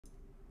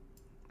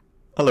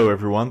Hello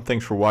everyone,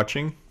 thanks for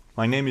watching.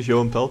 My name is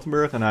Johan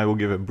Peltenberg and I will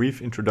give a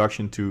brief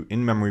introduction to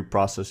in-memory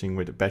processing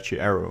with Apache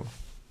Arrow.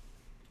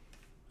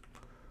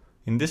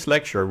 In this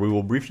lecture we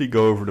will briefly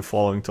go over the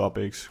following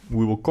topics.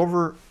 We will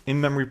cover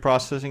in-memory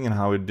processing and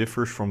how it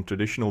differs from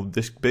traditional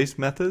disk-based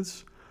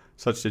methods,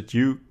 such that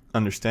you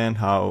understand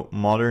how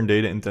modern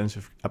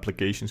data-intensive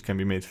applications can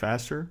be made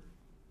faster.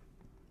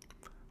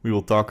 We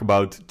will talk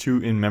about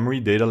two in-memory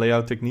data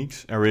layout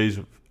techniques, array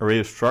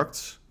of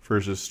structs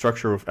versus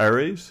structure of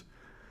arrays.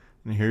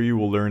 And here you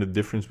will learn the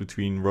difference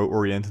between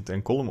row-oriented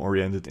and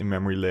column-oriented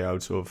in-memory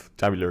layouts of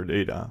tabular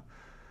data.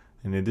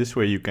 And in this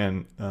way you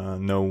can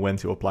know when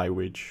to apply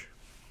which.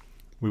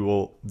 We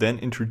will then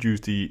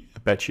introduce the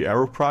Apache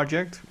Arrow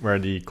project, where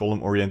the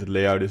column-oriented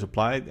layout is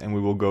applied, and we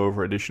will go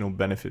over additional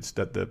benefits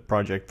that the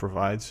project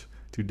provides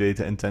to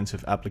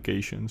data-intensive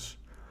applications.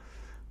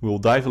 We will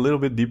dive a little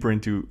bit deeper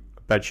into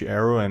Apache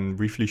Arrow and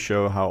briefly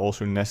show how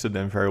also nested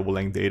and variable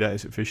length data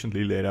is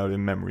efficiently laid out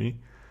in memory,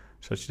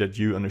 such that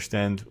you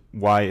understand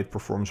why it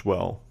performs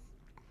well.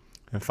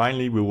 And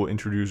finally, we will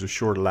introduce a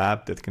short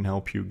lab that can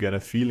help you get a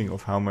feeling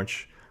of how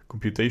much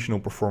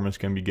computational performance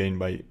can be gained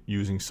by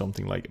using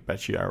something like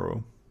Apache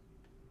Arrow.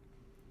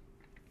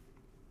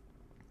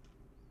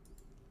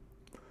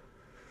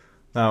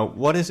 Now,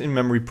 what is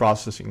in-memory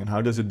processing and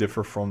how does it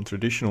differ from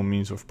traditional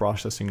means of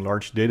processing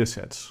large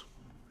datasets?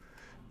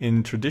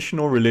 In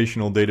traditional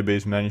relational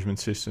database management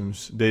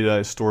systems, data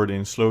is stored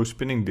in slow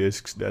spinning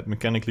disks that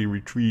mechanically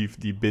retrieve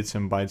the bits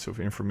and bytes of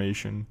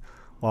information,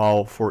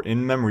 while for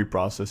in-memory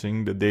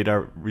processing, the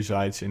data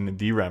resides in the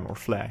DRAM or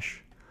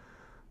flash.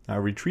 Now,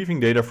 retrieving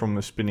data from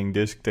a spinning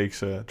disk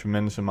takes a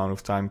tremendous amount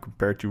of time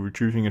compared to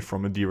retrieving it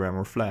from a DRAM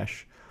or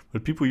flash.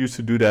 But people used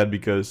to do that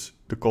because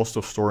the cost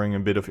of storing a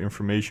bit of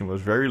information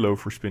was very low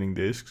for spinning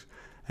disks,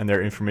 and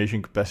their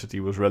information capacity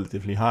was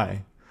relatively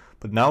high.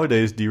 But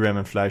nowadays DRAM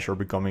and flash are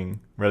becoming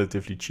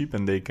relatively cheap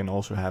and they can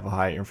also have a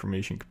high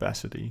information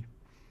capacity.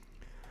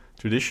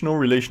 Traditional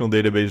relational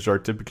databases are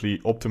typically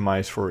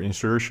optimized for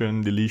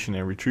insertion, deletion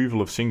and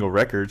retrieval of single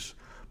records,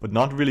 but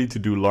not really to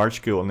do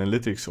large-scale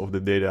analytics of the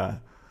data.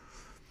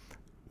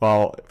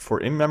 While for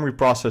in-memory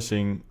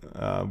processing,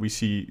 we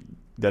see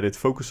that it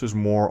focuses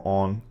more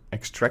on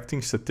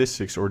extracting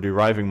statistics or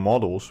deriving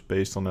models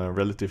based on a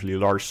relatively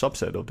large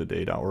subset of the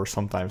data or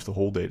sometimes the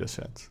whole data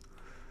set.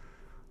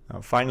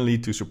 Finally,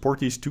 to support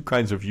these two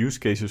kinds of use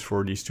cases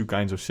for these two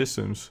kinds of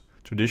systems,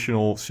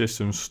 traditional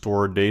systems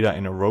store data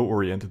in a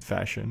row-oriented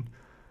fashion,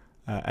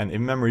 and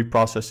in-memory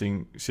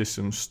processing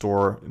systems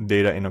store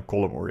data in a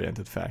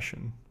column-oriented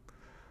fashion.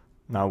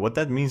 Now, what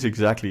that means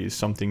exactly is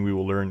something we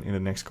will learn in the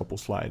next couple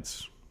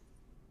slides.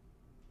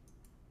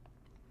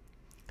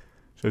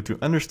 So to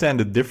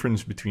understand the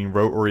difference between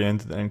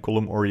row-oriented and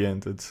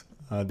column-oriented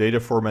data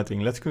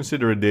formatting, let's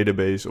consider a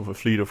database of a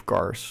fleet of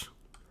cars.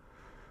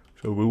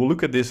 So we will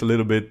look at this a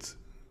little bit.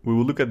 We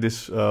will look at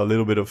this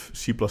little bit of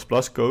C++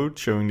 code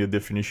showing the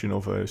definition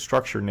of a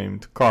structure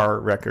named car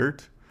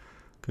record,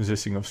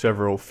 consisting of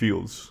several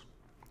fields.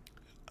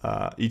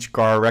 Each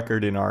car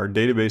record in our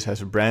database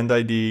has a brand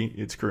ID,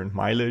 its current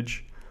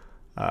mileage,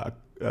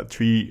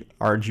 3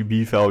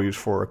 RGB values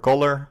for a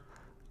color,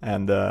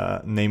 and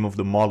the name of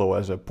the model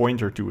as a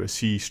pointer to a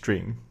C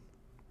string.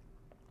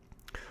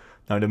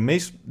 Now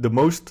the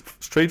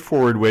most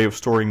straightforward way of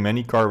storing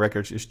many car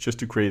records is just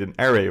to create an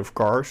array of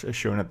cars, as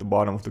shown at the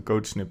bottom of the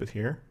code snippet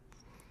here.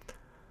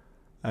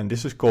 And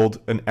this is called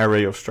an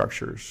array of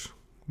structures,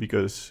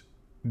 because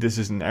this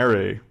is an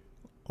array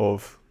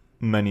of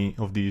many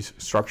of these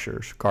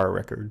structures, car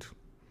records.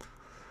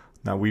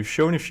 Now we've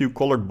shown a few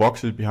colored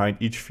boxes behind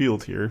each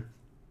field here,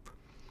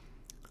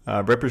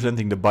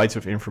 representing the bytes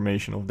of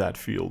information of that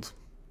field.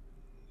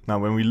 Now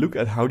when we look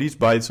at how these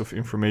bytes of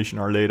information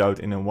are laid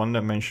out in a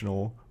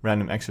one-dimensional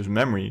random access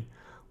memory,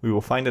 we will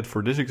find that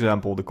for this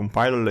example the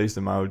compiler lays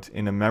them out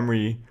in a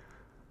memory.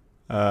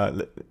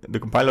 The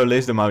compiler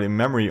lays them out in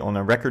memory on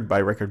a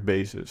record-by-record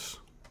basis.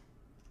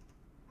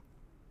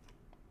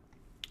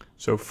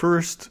 So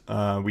first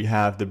we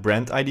have the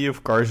brand ID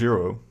of car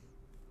 0,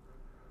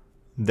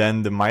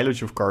 then the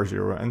mileage of car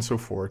 0, and so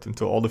forth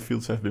until all the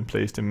fields have been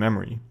placed in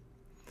memory.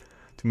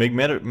 To make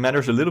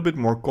matters a little bit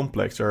more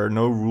complex, there are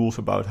no rules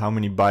about how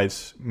many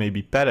bytes may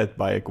be padded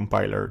by a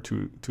compiler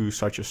to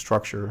such a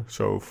structure.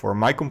 So for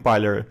my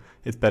compiler,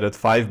 it padded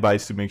 5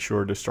 bytes to make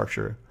sure the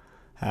structure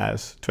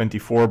has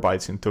 24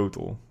 bytes in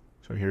total.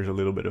 So here's a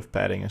little bit of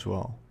padding as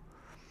well.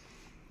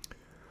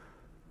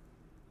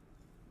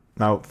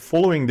 Now,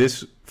 following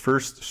this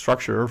first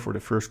structure for the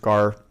first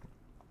car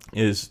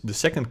is the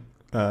second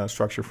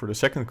structure for the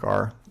second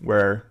car,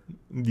 where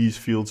these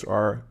fields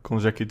are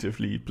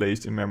consecutively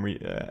placed in memory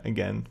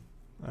again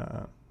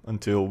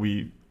until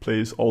we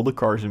place all the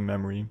cars in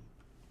memory.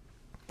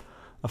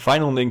 A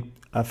final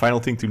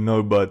thing to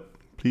note, but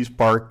please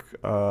park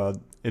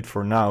it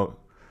for now,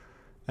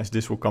 as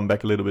this will come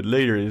back a little bit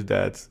later, is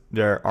that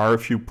there are a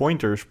few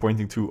pointers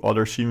pointing to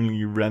other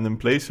seemingly random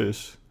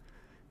places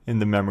in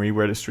the memory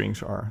where the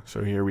strings are.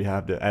 So here we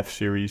have the F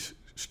series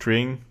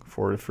string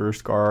for the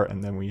first car,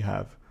 and then we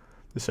have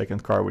the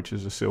second car, which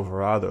is a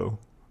Silverado,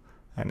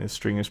 and its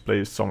string is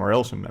placed somewhere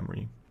else in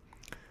memory.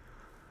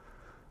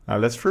 Now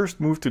let's first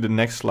move to the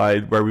next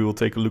slide, where we will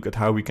take a look at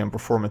how we can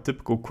perform a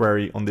typical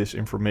query on this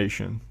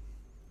information.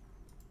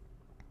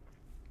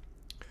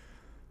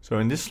 So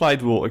in this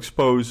slide we'll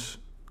expose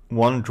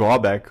one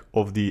drawback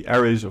of the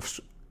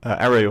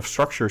array of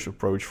structures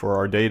approach for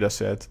our data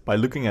set by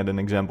looking at an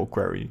example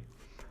query.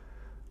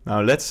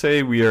 Now let's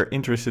say we are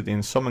interested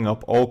in summing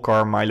up all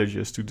car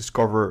mileages to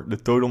discover the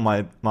total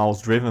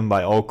miles driven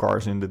by all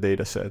cars in the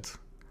data set.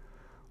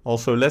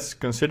 Also, let's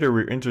consider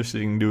we're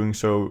interested in doing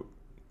so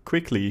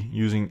quickly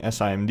using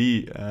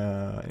SIMD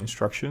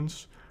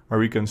instructions, where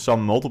we can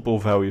sum multiple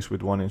values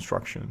with one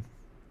instruction.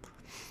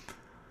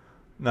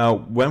 Now,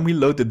 when we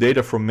load the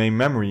data from main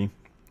memory,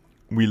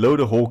 we load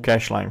a whole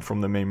cache line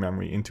from the main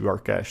memory into our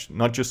cache,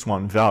 not just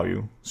one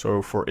value.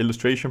 So for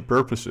illustration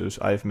purposes,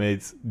 I've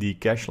made the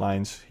cache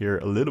lines here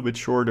a little bit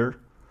shorter,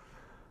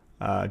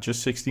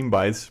 just 16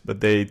 bytes,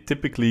 but they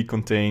typically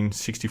contain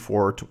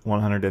 64 to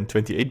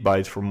 128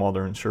 bytes for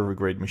modern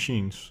server-grade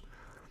machines.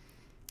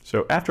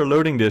 So after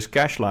loading this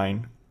cache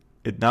line,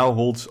 it now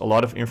holds a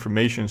lot of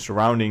information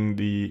surrounding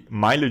the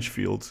mileage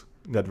field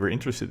that we're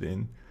interested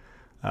in,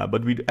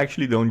 but we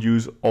actually don't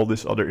use all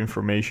this other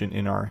information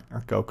in our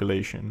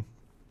calculation.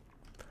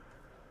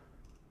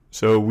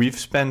 So we've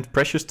spent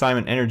precious time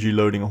and energy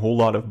loading a whole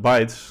lot of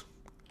bytes,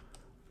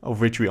 of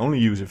which we only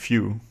use a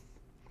few.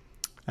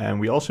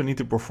 And we also need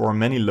to perform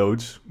many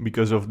loads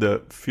because of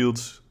the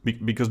fields,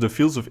 the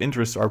fields of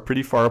interest are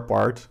pretty far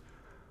apart,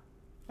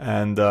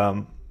 and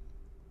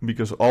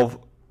because of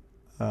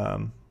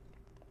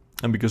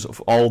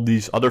all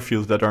these other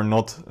fields that are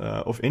not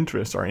of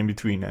interest are in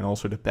between, and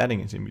also the padding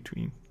is in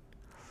between.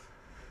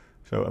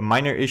 So a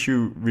minor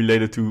issue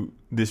related to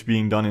this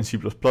being done in C++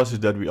 is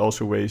that we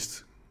also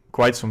waste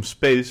quite some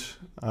space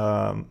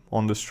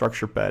on the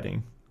structure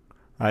padding,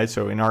 right?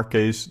 So in our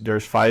case,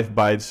 there's 5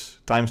 bytes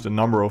times the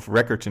number of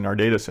records in our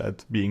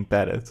dataset being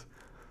padded.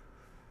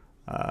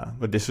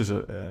 But this is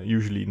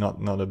usually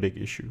not a big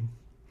issue.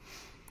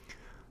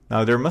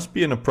 Now, there must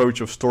be an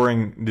approach of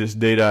storing this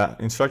data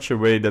in such a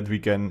way that we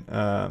can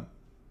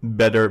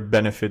better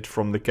benefit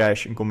from the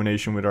cache in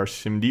combination with our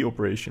SIMD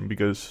operation,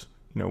 because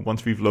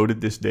once we've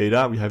loaded this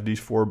data, we have these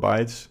 4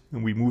 bytes,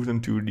 and we move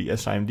them to the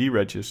SIMD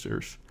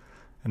registers.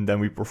 And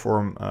then we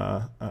perform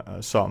a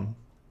sum.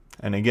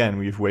 And again,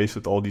 we've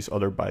wasted all these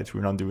other bytes.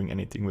 We're not doing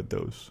anything with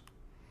those.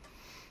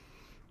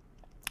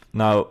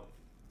 Now,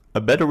 a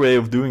better way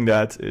of doing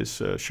that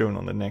is shown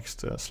on the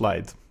next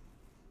slide.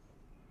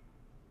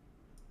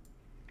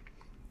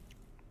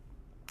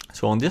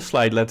 So on this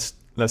slide,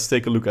 let's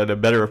take a look at a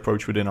better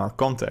approach within our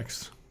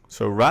context.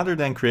 So rather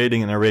than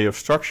creating an array of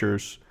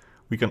structures,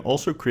 we can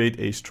also create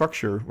a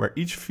structure where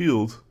each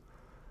field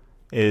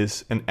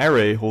is an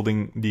array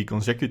holding the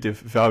consecutive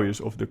values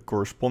of the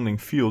corresponding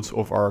fields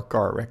of our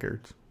car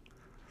record.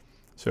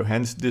 So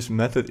hence this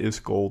method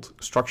is called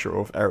structure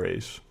of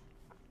arrays.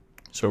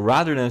 So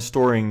rather than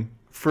storing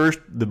first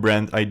the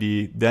brand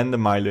ID, then the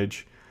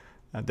mileage,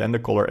 and then the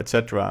color,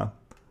 etc.,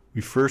 we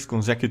first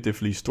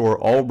consecutively store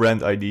all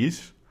brand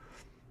IDs,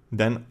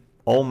 then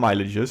all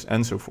mileages,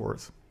 and so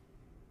forth.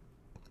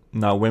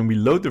 Now when we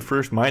load the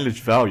first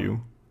mileage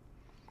value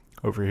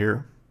over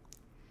here,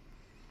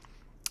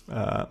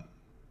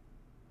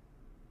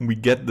 we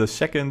get the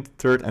second,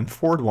 third, and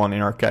fourth one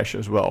in our cache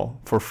as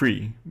well for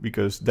free,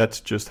 because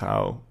that's just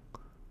how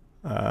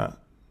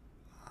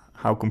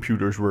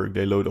computers work.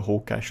 They load a whole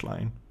cache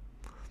line.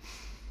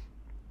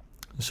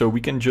 So we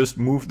can just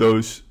move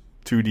those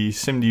to the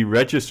SIMD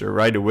register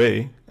right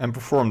away and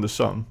perform the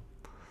sum.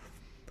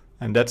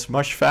 And that's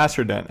much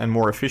faster and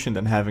more efficient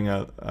than having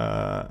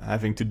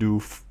to do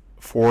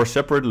 4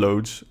 separate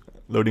loads,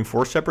 loading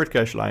 4 separate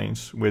cache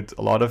lines with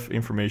a lot of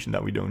information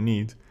that we don't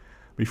need,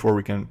 before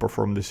we can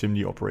perform the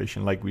SIMD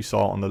operation like we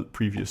saw on the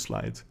previous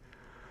slide.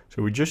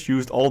 So we just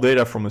used all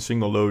data from a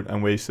single load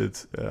and wasted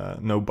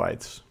no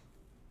bytes.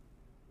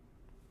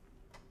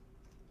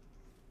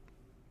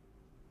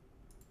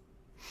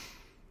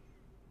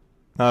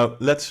 Now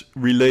let's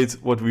relate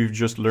what we've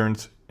just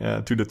learned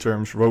to the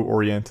terms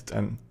row-oriented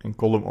and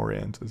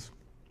column-oriented.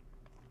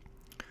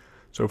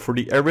 So for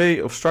the array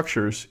of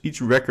structures,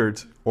 each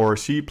record or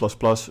C++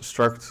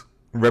 struct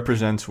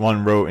represents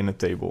one row in a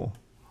table.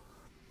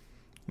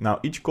 Now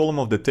each column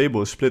of the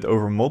table is split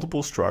over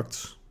multiple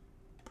structs,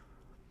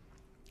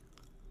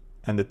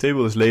 and the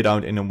table is laid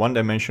out in a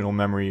one-dimensional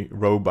memory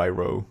row by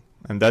row.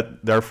 And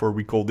therefore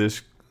we call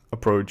this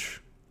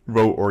approach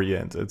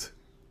row-oriented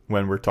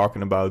when we're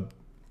talking about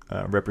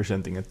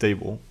representing a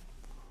table.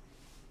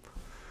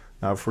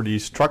 Now for the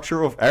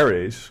structure of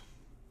arrays,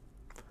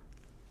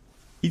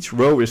 each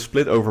row is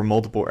split over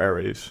multiple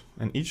arrays,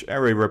 and each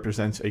array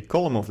represents a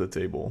column of the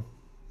table.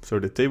 So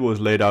the table is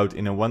laid out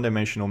in a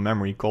one-dimensional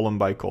memory column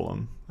by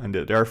column, and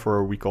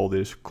therefore we call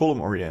this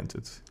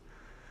column-oriented.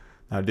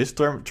 Now this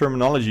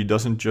terminology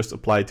doesn't just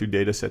apply to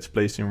datasets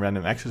placed in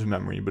random access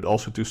memory, but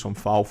also to some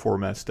file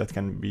formats that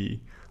can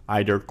be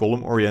either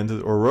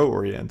column-oriented or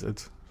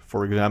row-oriented.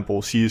 For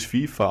example,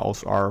 CSV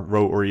files are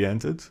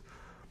row-oriented,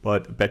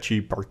 but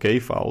Apache Parquet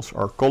files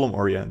are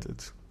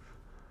column-oriented.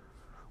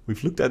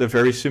 We've looked at a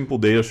very simple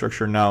data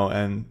structure now,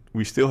 and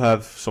we still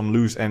have some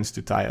loose ends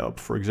to tie up.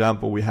 For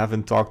example, we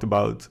haven't talked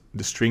about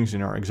the strings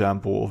in our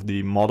example of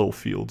the model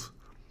field.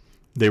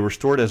 They were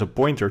stored as a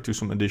pointer to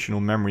some additional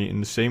memory in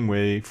the same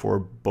way for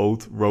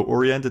both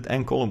row-oriented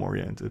and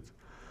column-oriented.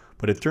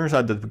 But it turns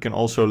out that we can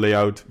also lay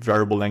out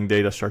variable length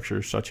data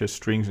structures such as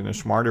strings in a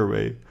smarter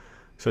way,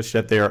 such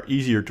that they are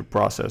easier to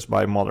process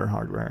by modern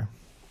hardware.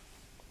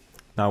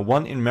 Now,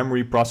 one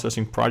in-memory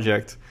processing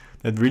project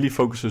that really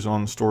focuses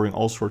on storing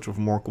all sorts of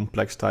more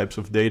complex types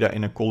of data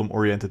in a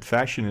column-oriented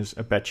fashion is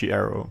Apache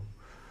Arrow.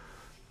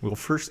 We'll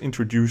first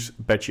introduce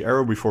Apache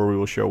Arrow before we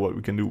will show what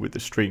we can do with the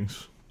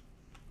strings.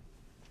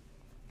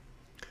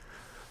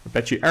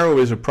 Apache Arrow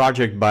is a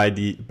project by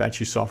the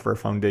Apache Software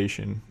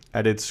Foundation.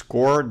 At its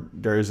core,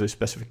 there is a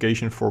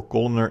specification for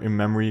columnar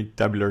in-memory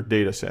tabular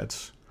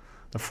datasets.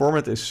 The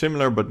format is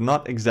similar but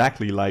not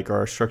exactly like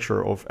our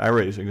structure of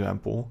arrays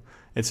example.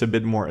 It's a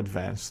bit more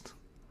advanced.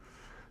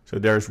 So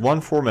there's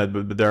one format,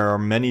 but there are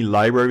many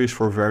libraries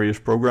for various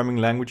programming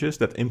languages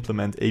that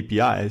implement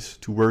APIs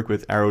to work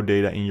with Arrow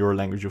data in your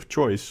language of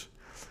choice.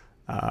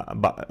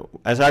 But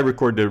as I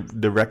record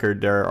the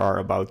record, there are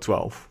about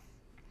 12.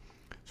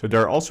 So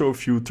there are also a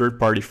few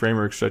third-party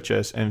frameworks such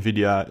as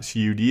NVIDIA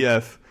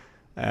CUDF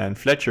and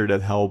Fletcher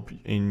that help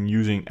in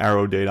using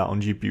Arrow data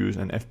on GPUs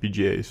and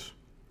FPGAs.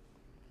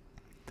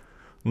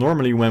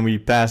 Normally, when we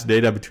pass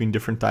data between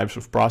different types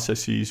of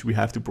processes, we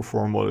have to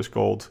perform what is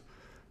called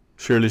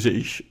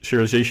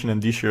serialization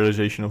and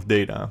deserialization of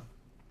data.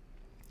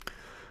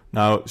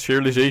 Now,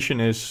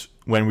 serialization is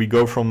when we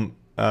go from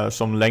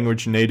some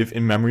language native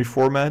in-memory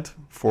format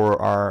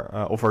for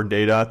our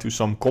data to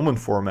some common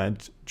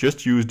format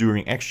just used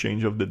during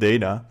exchange of the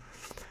data.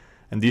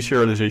 And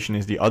deserialization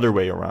is the other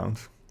way around.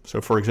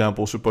 So for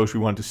example, suppose we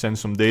want to send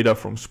some data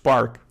from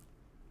Spark,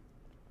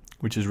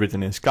 which is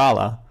written in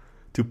Scala,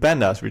 to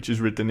Pandas, which is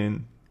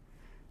written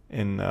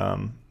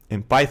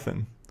in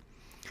Python.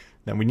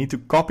 Then we need to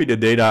copy the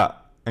data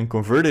and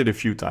convert it a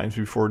few times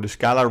before the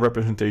Scala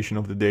representation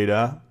of the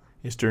data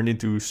is turned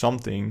into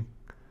something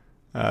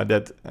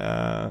that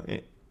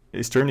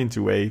is turned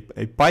into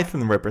a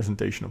Python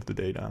representation of the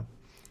data.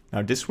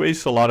 Now this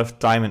wastes a lot of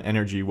time and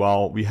energy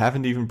while we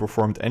haven't even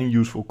performed any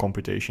useful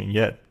computation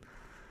yet.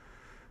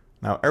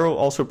 Now Arrow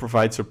also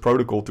provides a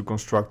protocol to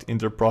construct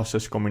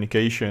inter-process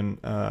communication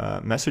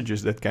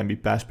messages that can be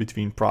passed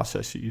between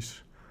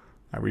processes.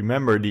 Now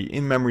remember, the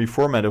in-memory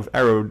format of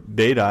Arrow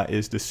data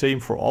is the same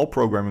for all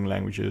programming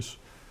languages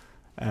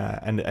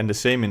and the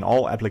same in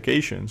all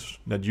applications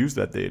that use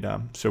that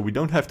data. So we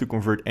don't have to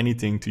convert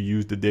anything to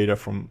use the data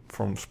from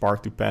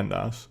Spark to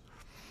Pandas.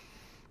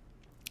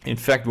 In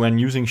fact, when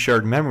using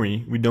shared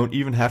memory, we don't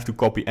even have to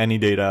copy any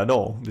data at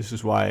all. This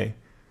is why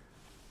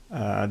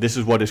this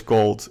is what is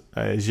called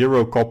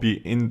zero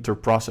copy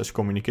inter-process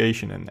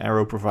communication, and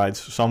Arrow provides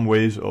some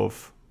ways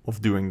of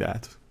doing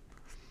that.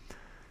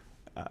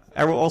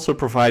 Arrow also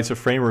provides a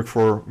framework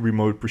for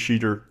remote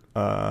procedure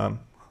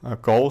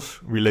calls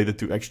related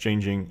to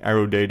exchanging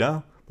Arrow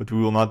data, but we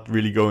will not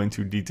really go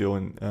into detail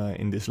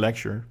in this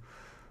lecture.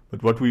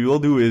 But what we will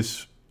do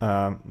is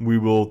we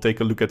will take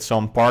a look at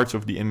some parts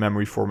of the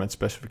in-memory format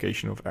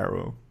specification of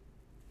Arrow.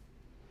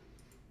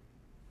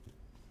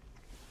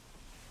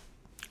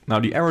 Now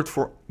the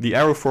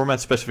Arrow format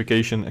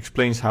specification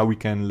explains how we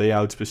can lay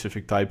out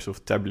specific types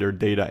of tabular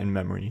data in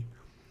memory.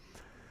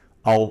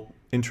 I'll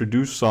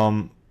introduce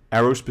some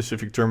Arrow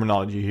specific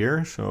terminology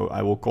here, so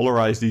I will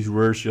colorize these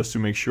words just to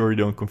make sure you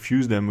don't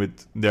confuse them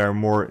with their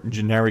more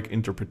generic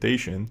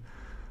interpretation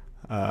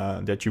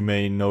that you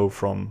may know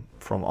from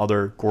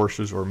other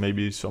courses or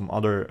maybe some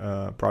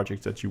other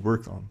projects that you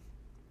worked on.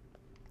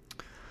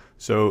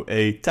 So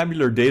a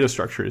tabular data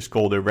structure is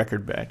called a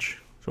record batch.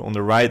 So on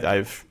the right,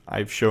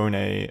 I've shown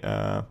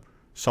a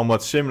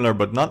somewhat similar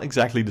but not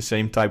exactly the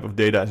same type of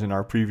data as in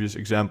our previous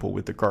example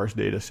with the cars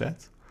data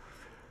set.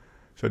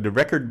 So the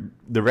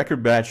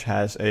record batch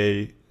has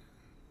a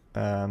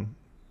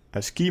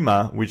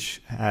schema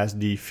which has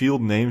the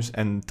field names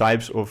and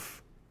types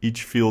of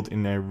each field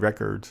in a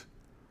record,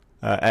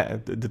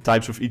 the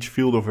types of each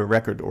field of a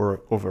record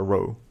or of a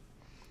row.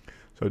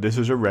 So this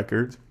is a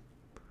record.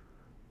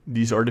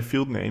 These are the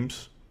field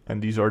names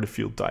and these are the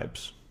field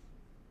types.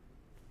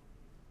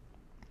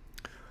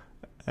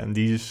 And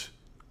these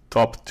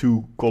top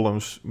two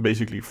columns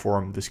basically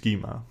form the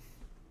schema.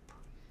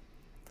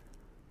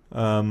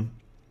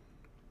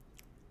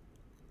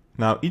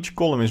 Now each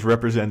column is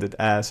represented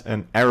as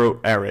an arrow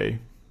array.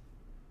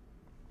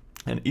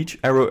 And each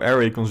arrow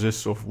array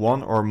consists of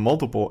one or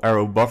multiple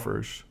arrow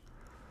buffers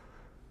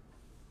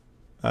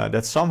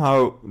that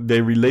somehow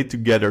they relate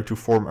together to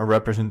form a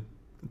representation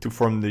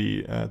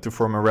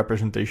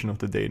of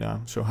the data.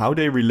 So how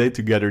they relate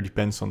together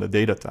depends on the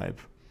data type.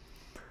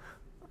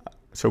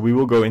 So we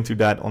will go into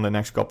that on the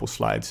next couple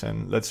slides,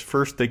 and let's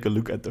first take a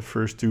look at the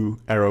first two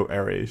arrow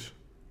arrays.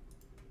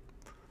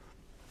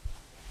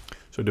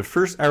 So the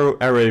first arrow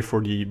array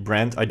for the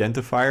brand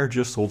identifier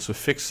just holds a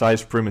fixed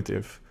size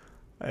primitive,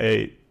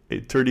 a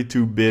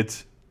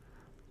 32-bit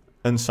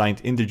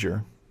unsigned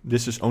integer.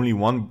 This is only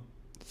one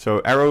So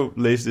Arrow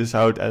lays this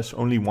out as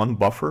only one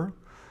buffer,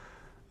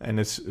 and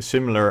it's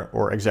similar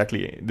or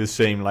exactly the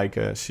same like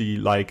a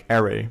C-like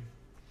array.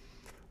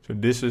 So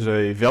this is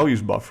a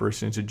values buffer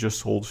since it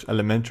just holds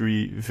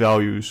elementary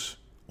values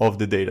of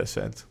the data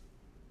set.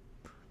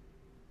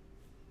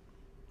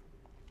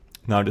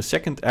 Now the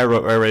second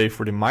Arrow array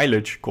for the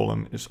mileage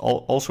column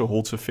also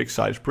holds a fixed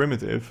size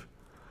primitive,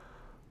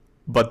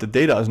 but the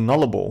data is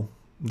nullable.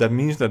 That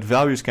means that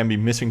values can be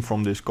missing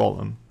from this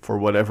column for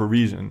whatever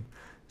reason.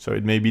 So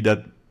it may be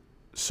that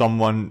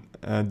someone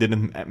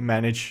didn't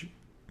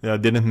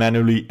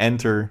manually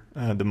enter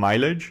the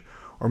mileage,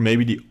 or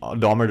maybe the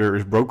odometer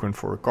is broken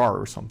for a car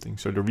or something.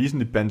 So the reason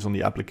depends on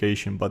the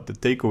application, but the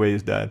takeaway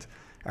is that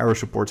Arrow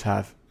supports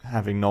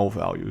having null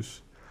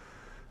values.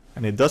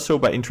 And it does so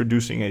by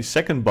introducing a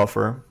second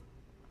buffer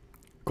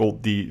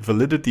called the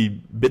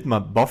validity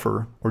bitmap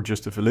buffer, or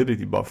just a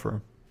validity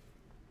buffer.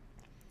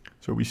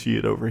 So we see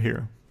it over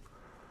here.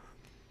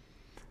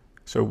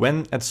 So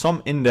when at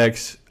some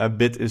index a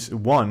bit is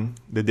 1,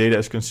 the data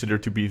is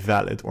considered to be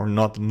valid or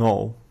not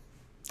null.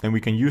 And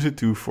we can use it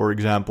to, for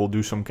example,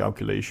 do some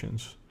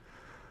calculations.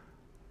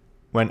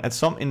 When at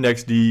some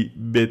index the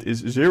bit is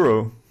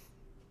 0,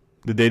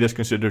 the data is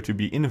considered to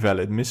be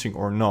invalid, missing,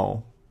 or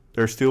null.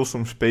 There's still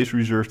some space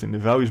reserved in the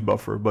values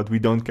buffer, but we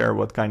don't care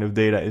what kind of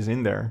data is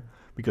in there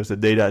because the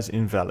data is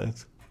invalid.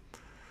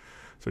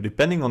 So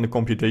depending on the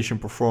computation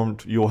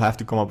performed, you'll have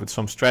to come up with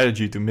some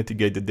strategy to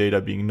mitigate the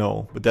data being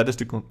null. But that is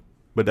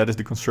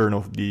the concern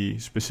of the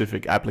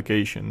specific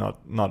application,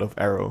 not of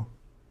Arrow.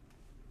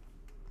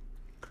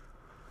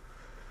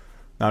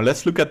 Now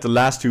let's look at the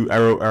last two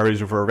Arrow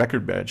arrays of our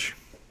record badge.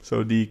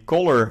 So the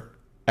caller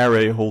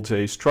array holds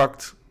a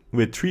struct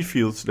with 3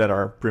 fields that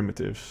are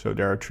primitives. So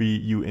there are 3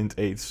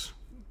 uint8s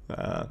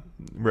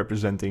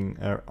representing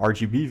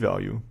RGB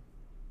value.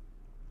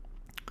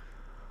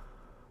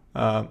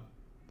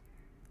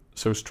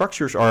 So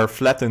structures are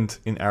flattened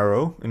in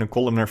Arrow in a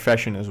columnar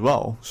fashion as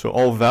well. So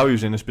all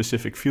values in a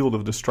specific field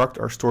of the struct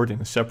are stored in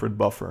a separate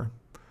buffer.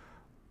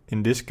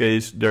 In this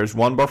case, there's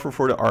one buffer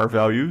for the R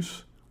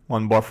values,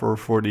 one buffer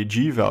for the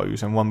G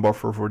values, and one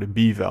buffer for the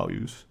B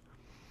values.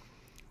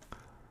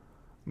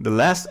 The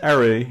last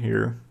array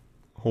here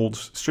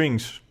holds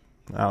strings.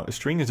 Now, a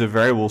string is a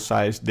variable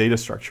size data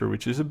structure,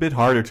 which is a bit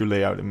harder to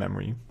lay out in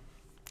memory.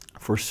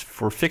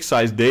 For fixed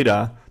size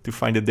data, to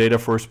find the data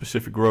for a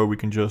specific row, we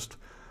can just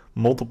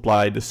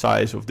multiply the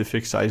size of the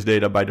fixed size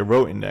data by the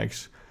row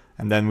index,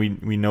 and then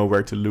we know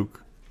where to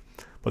look.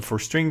 But for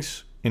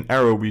strings in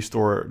Arrow, we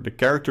store the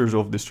characters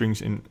of the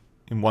strings in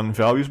one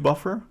values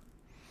buffer.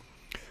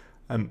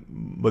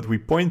 But we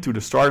point to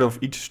the start of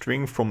each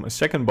string from a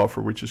second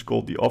buffer, which is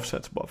called the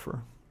offsets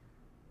buffer.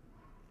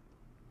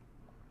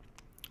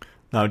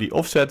 Now the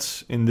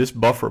offsets in this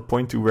buffer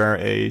point to where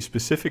a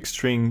specific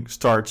string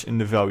starts in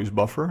the values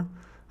buffer,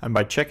 and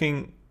by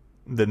checking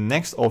the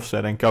next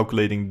offset and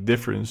calculating the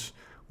difference,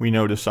 we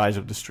know the size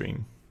of the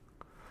string.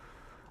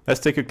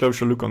 Let's take a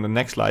closer look on the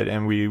next slide,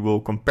 and we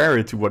will compare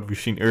it to what we've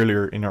seen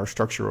earlier in our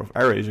structure of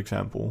arrays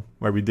example,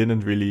 where we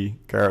didn't really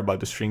care about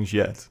the strings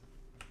yet.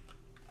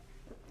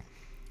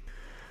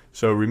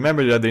 So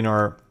remember that in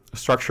our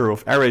structure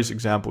of arrays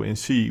example in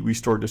C, we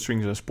stored the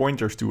strings as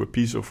pointers to a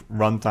piece of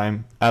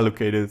runtime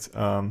allocated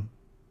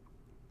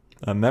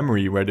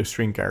memory where the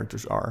string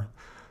characters are.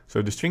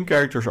 So the string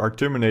characters are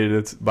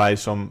terminated by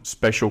some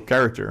special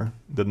character,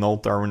 the null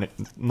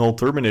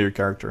terminator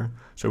character,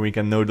 so we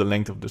can know the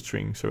length of the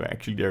string. So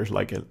actually there's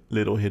like a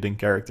little hidden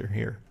character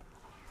here.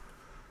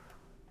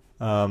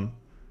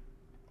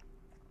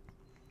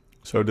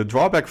 So the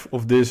drawback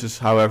of this is,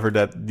 however,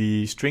 that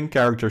the string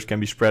characters can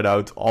be spread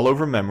out all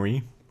over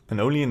memory, and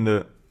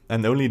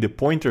only the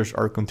pointers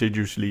are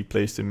contiguously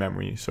placed in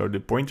memory. So the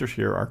pointers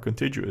here are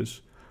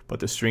contiguous, but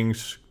the string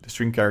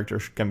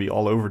characters can be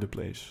all over the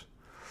place.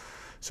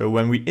 So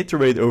when we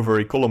iterate over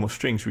a column of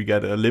strings, we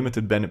get a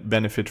limited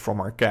benefit from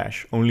our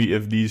cache. Only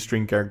if these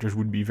string characters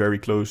would be very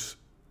close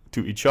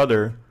to each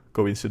other,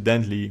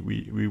 coincidentally,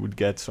 we would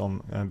get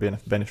some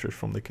benefit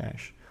from the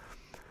cache.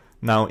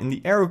 Now, in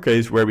the Arrow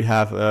case, where we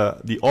have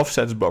the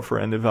offsets buffer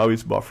and the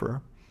values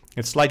buffer,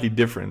 it's slightly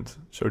different.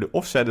 So the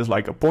offset is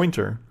like a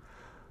pointer,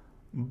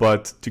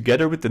 but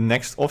together with the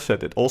next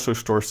offset, it also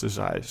stores the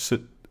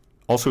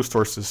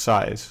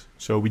size.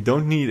 So we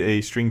don't need a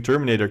string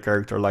terminator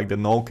character like the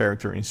null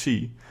character in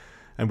C,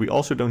 and we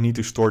also don't need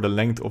to store the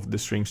length of the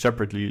string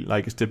separately,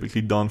 like is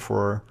typically done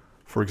for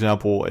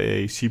example,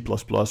 a C++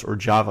 or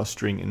Java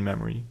string in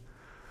memory.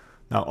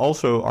 Now,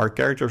 also our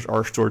characters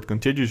are stored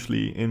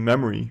contiguously in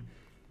memory.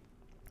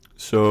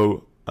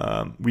 So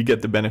we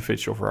get the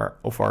benefits of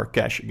our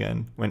cache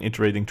again when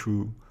iterating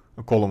through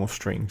a column of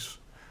strings.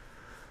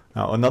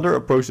 Now, another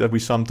approach that we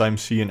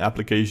sometimes see in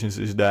applications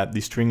is that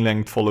the string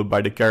length followed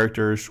by the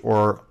characters,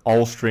 or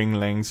all string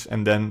lengths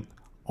and then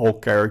all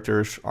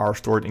characters are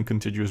stored in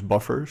contiguous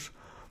buffers.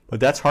 But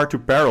that's hard to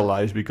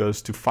parallelize,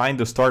 because to find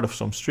the start of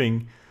some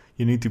string,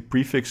 you need to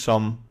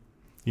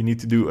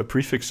do a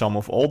prefix sum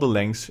of all the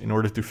lengths in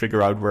order to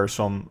figure out where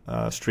some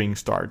string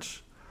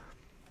starts.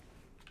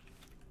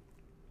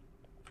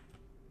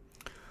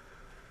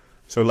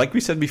 So like we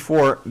said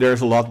before,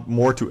 there's a lot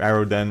more to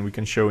Arrow than we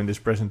can show in this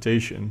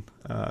presentation.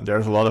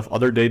 There's a lot of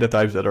other data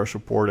types that are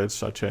supported,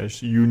 such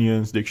as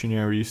unions,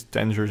 dictionaries,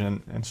 tensors,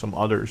 and some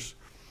others.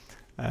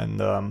 And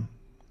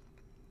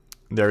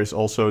there is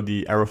also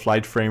the Arrow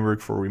Flight framework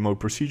for remote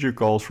procedure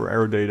calls for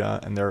Arrow data,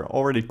 and there are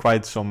already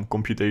quite some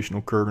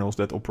computational kernels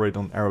that operate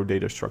on Arrow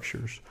data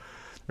structures.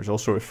 There's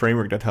also a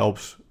framework that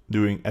helps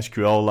doing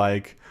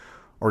SQL-like,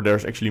 or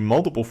there's actually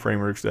multiple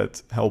frameworks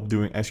that help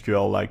doing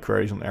SQL-like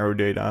queries on Arrow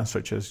data,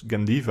 such as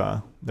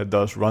Gandiva, that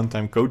does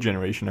runtime code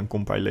generation and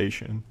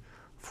compilation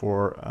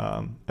for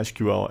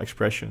SQL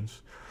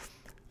expressions.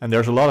 And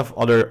there's a lot of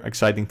other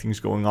exciting things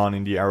going on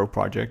in the Arrow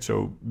project,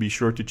 so be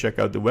sure to check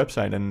out the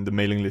website and the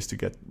mailing list to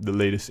get the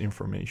latest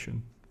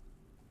information.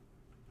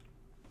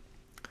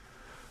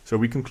 So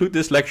we conclude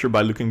this lecture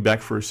by looking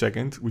back for a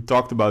second. We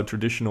talked about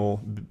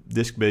traditional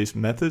disk-based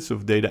methods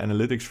of data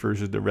analytics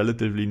versus the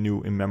relatively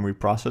new in-memory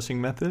processing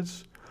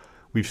methods.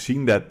 We've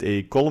seen that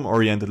a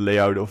column-oriented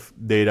layout of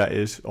data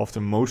is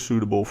often most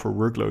suitable for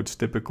workloads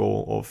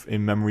typical of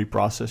in-memory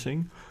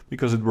processing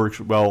because it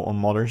works well on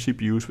modern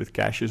CPUs with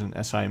caches and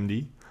SIMD.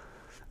 And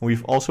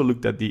we've also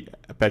looked at the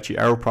Apache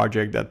Arrow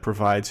project that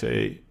provides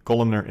a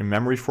columnar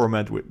in-memory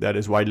format that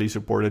is widely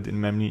supported in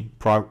many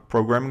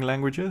programming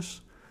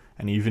languages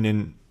and even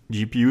in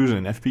GPUs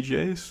and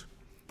FPGAs.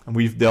 And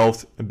we've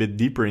delved a bit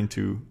deeper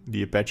into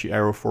the Apache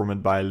Arrow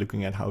format by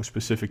looking at how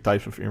specific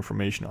types of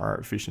information are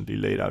efficiently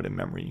laid out in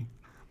memory